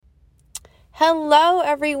Hello,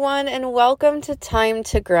 everyone, and welcome to Time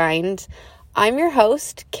to Grind. I'm your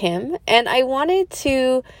host, Kim, and I wanted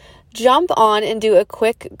to jump on and do a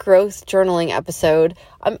quick growth journaling episode.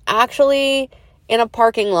 I'm actually in a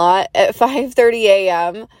parking lot at 5:30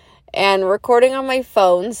 a.m. and recording on my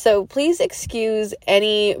phone, so please excuse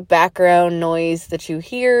any background noise that you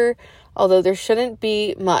hear, although there shouldn't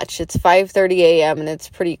be much. It's 5:30 a.m. and it's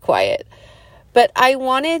pretty quiet. But I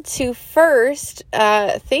wanted to first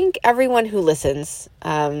thank everyone who listens.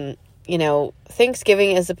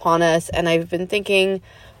 Thanksgiving is upon us, and I've been thinking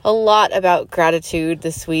a lot about gratitude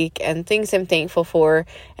this week and things I'm thankful for.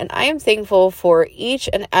 And I am thankful for each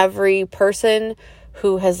and every person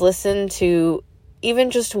who has listened to even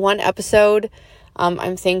just one episode.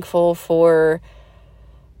 I'm thankful for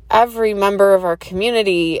every member of our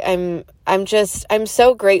community. I'm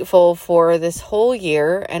so grateful for this whole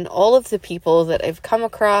year and all of the people that I've come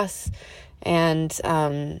across and,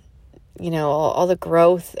 all the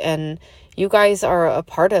growth, and you guys are a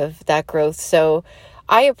part of that growth. So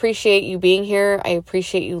I appreciate you being here. I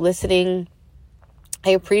appreciate you listening. I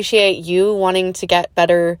appreciate you wanting to get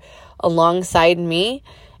better alongside me.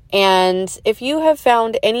 And if you have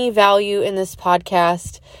found any value in this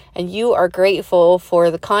podcast and you are grateful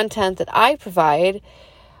for the content that I provide,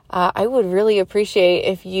 I would really appreciate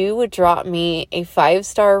if you would drop me a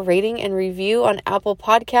 5-star rating and review on Apple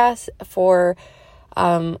Podcasts for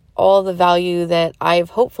all the value that I've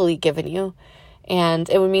hopefully given you. And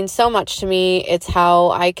it would mean so much to me. It's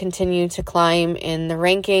how I continue to climb in the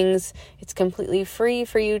rankings. It's completely free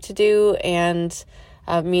for you to do, and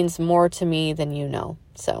means more to me than you know.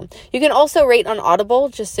 So you can also rate on Audible,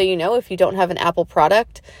 just so you know, if you don't have an Apple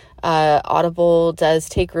product. Audible does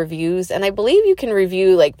take reviews, and I believe you can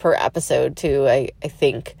review like per episode too, I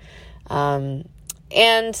think. And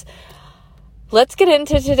let's get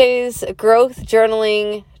into today's growth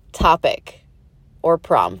journaling topic or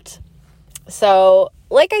prompt. So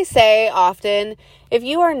like I say often, if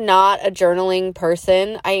you are not a journaling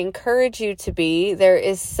person, I encourage you to be. There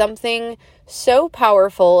is something so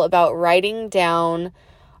powerful about writing down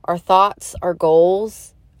our thoughts, our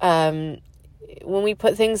goals. When we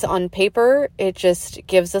put things on paper, it just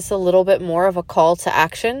gives us a little bit more of a call to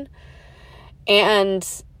action. And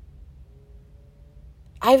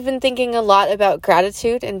I've been thinking a lot about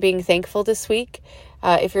gratitude and being thankful this week.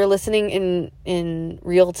 If you're listening in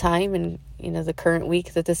real time and the current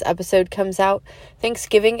week that this episode comes out,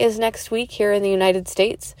 Thanksgiving is next week here in the United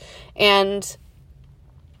States. And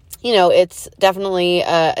it's definitely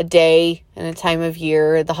a day and a time of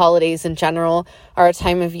year. The holidays in general are a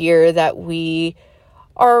time of year that we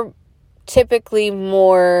are typically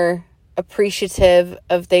more appreciative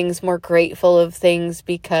of things, more grateful of things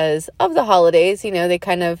because of the holidays. They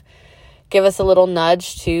kind of give us a little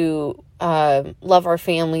nudge to love our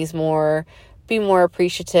families more, be more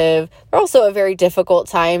appreciative. They're also a very difficult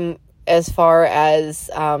time as far as,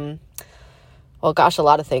 a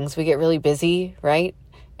lot of things. We get really busy, right?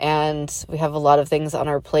 And we have a lot of things on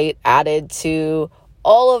our plate added to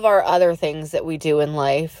all of our other things that we do in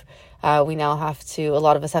life. A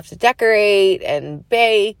lot of us have to decorate and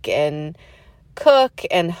bake and cook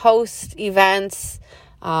and host events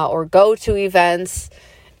or go to events.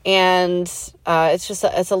 And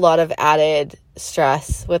it's a lot of added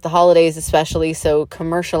stress with the holidays, especially so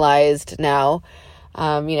commercialized now.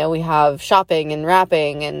 We have shopping and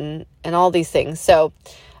wrapping and all these things. So,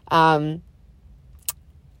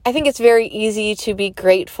 I think it's very easy to be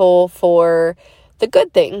grateful for the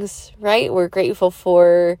good things, right? We're grateful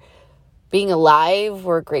for being alive.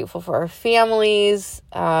 We're grateful for our families,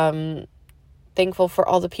 thankful for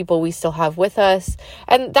all the people we still have with us.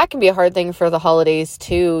 And that can be a hard thing for the holidays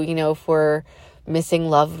too, if we're missing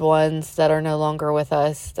loved ones that are no longer with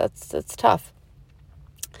us. That's tough.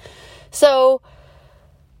 So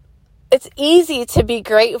it's easy to be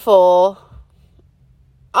grateful,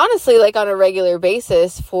 honestly, like on a regular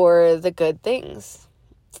basis for the good things.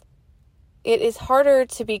 It is harder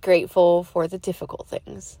to be grateful for the difficult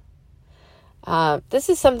things. This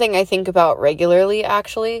is something I think about regularly,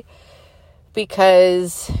 actually,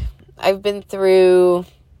 because I've been through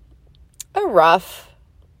a rough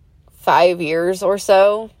 5 years or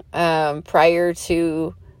so prior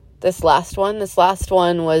to this last one. This last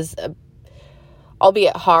one was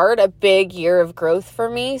albeit hard, a big year of growth for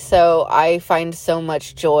me. So I find so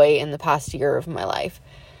much joy in the past year of my life.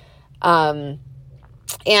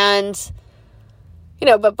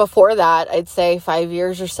 But before that, I'd say 5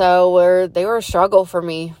 years or so they were a struggle for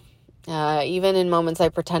me. Even in moments I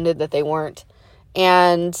pretended that they weren't.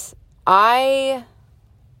 And I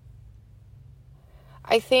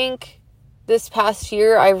think this past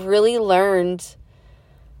year, I've really learned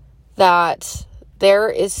that there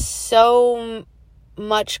is so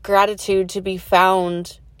much gratitude to be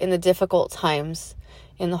found in the difficult times,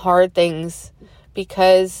 in the hard things,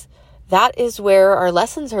 because that is where our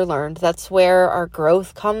lessons are learned. That's where our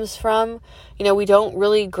growth comes from. We don't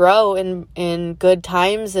really grow in good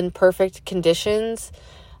times and perfect conditions.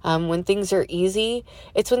 When things are easy,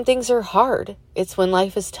 it's when things are hard. It's when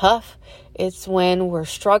life is tough. It's when we're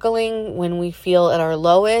struggling, when we feel at our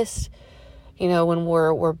lowest, when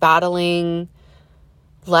we're battling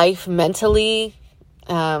life mentally,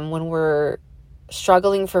 when we're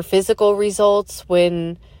struggling for physical results,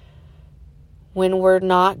 when we're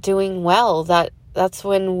not doing well, that's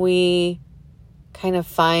when we kind of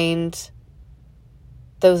find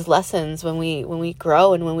those lessons, when we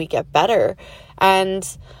grow and when we get better. And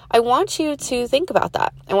I want you to think about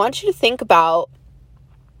that. I want you to think about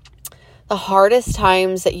the hardest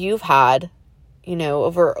times that you've had,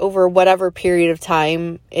 over whatever period of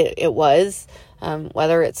time it was,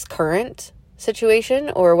 whether it's current situation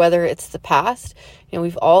or whether it's the past.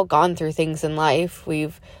 We've all gone through things in life.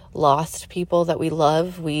 We've lost people that we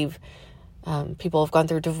love. People have gone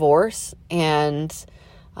through divorce and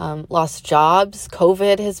lost jobs.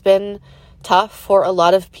 COVID has been tough for a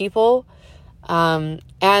lot of people. And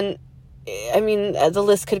I mean, the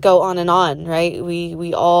list could go on and on, right?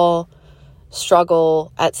 We all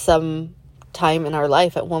struggle at some time in our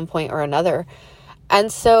life at one point or another.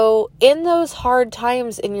 And so in those hard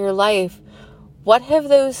times in your life, what have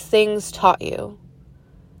those things taught you?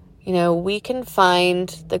 We can find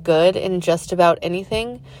the good in just about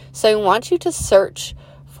anything. So I want you to search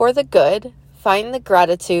for the good, find the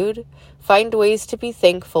gratitude, find ways to be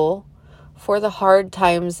thankful for the hard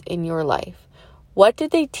times in your life. What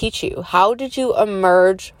did they teach you? How did you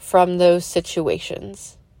emerge from those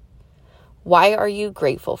situations? Why are you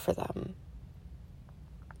grateful for them?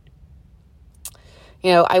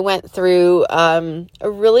 I went through a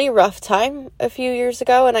really rough time a few years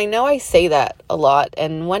ago, and I know I say that a lot,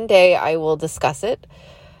 and one day I will discuss it.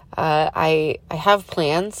 I have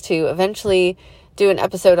plans to eventually do an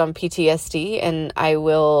episode on PTSD, and I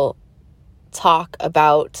will talk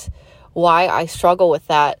about why I struggle with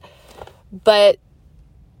that. But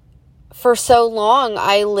for so long,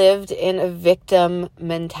 I lived in a victim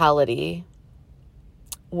mentality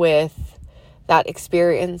with that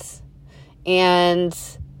experience. And,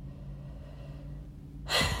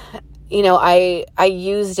 I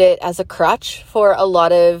used it as a crutch for a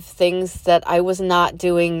lot of things that I was not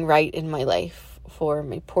doing right in my life, for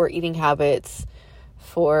my poor eating habits,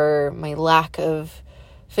 for my lack of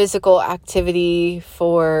physical activity,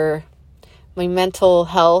 for my mental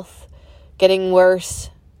health getting worse,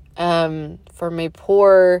 for my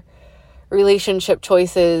poor relationship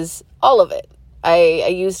choices, all of it. I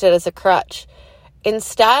used it as a crutch.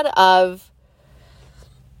 Instead of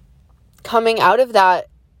coming out of that,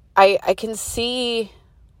 I can see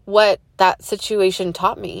what that situation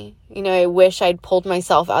taught me. I wish I'd pulled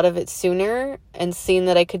myself out of it sooner and seen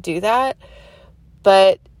that I could do that.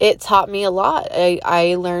 But it taught me a lot.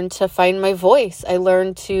 I learned to find my voice. I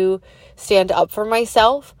learned to stand up for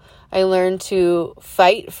myself. I learned to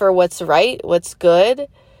fight for what's right, what's good.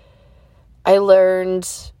 I learned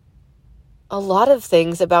a lot of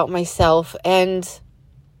things about myself, and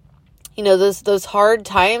those hard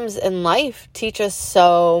times in life teach us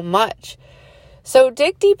so much. So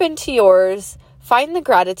dig deep into yours, find the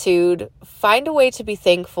gratitude, find a way to be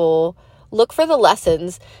thankful, look for the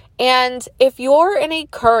lessons. And if you're in a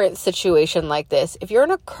current situation like this, if you're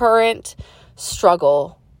in a current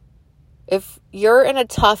struggle, if you're in a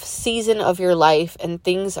tough season of your life and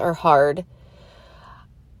things are hard,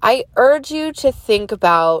 I urge you to think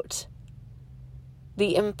about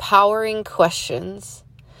the empowering questions,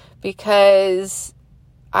 because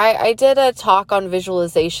I did a talk on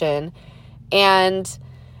visualization, and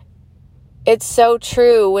it's so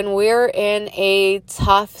true. When we're in a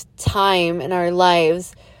tough time in our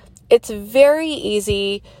lives, it's very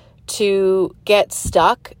easy to get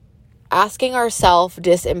stuck asking ourselves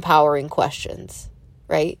disempowering questions,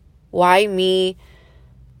 right? Why me?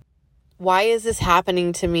 Why is this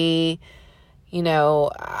happening to me?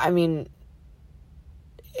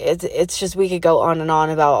 It's just, we could go on and on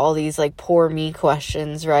about all these poor me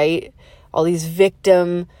questions, right? All these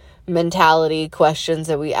victim mentality questions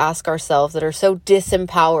that we ask ourselves that are so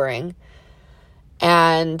disempowering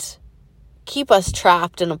and keep us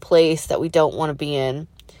trapped in a place that we don't want to be in,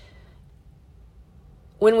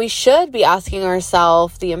 when we should be asking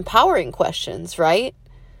ourselves the empowering questions, right?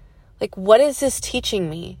 What is this teaching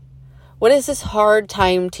me? What is this hard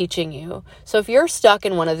time teaching you? So if you're stuck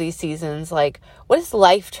in one of these seasons, what is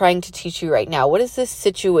life trying to teach you right now? What is this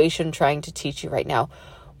situation trying to teach you right now?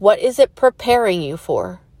 What is it preparing you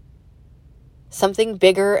for? Something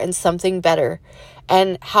bigger and something better.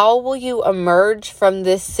 And how will you emerge from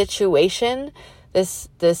this situation, this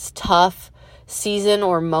tough season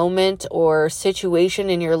or moment or situation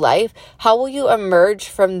in your life? How will you emerge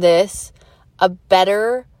from this a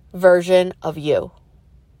better version of you?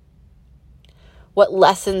 What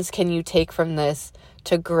lessons can you take from this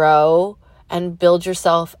to grow and build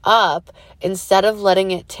yourself up instead of letting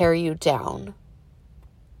it tear you down?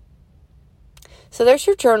 So there's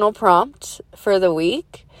your journal prompt for the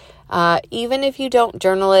week. Even if you don't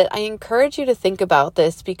journal it, I encourage you to think about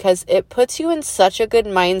this because it puts you in such a good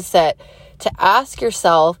mindset to ask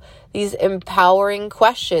yourself these empowering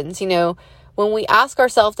questions. You know, when we ask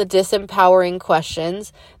ourselves the disempowering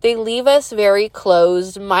questions, they leave us very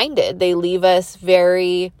closed-minded. They leave us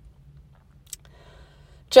very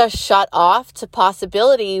just shut off to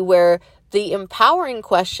possibility, where the empowering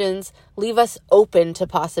questions leave us open to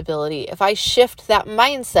possibility. If I shift that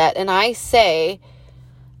mindset and I say,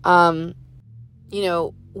 what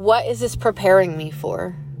is this preparing me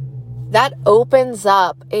for? That opens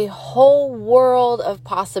up a whole world of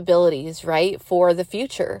possibilities, right, for the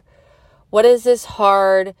future. What is this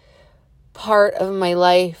hard part of my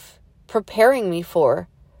life preparing me for?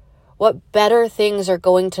 What better things are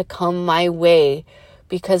going to come my way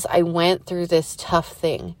because I went through this tough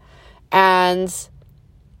thing? And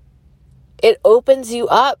it opens you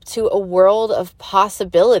up to a world of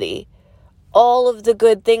possibility. All of the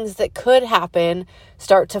good things that could happen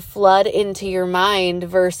start to flood into your mind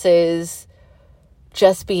versus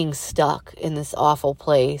just being stuck in this awful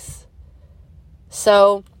place.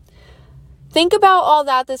 So think about all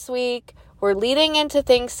that this week. We're leading into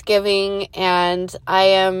Thanksgiving, and I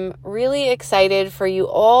am really excited for you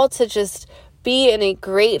all to just be in a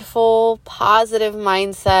grateful, positive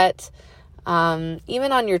mindset.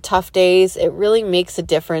 Even on your tough days, it really makes a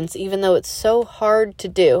difference, even though it's so hard to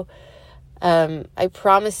do. I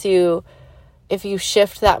promise you, if you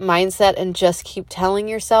shift that mindset and just keep telling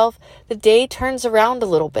yourself, the day turns around a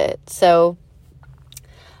little bit. So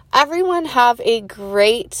everyone have a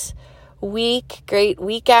great week, great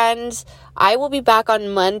weekend. I will be back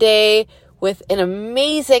on Monday with an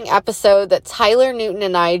amazing episode that Tyler Newton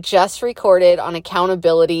and I just recorded on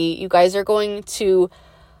accountability. You guys are going to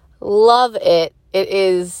love it. It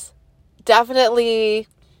is definitely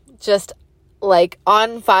just like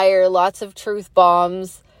on fire, lots of truth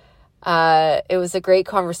bombs. It was a great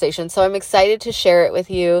conversation, so I'm excited to share it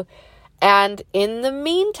with you. And in the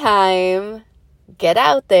meantime, get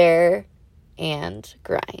out there and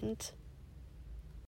grind.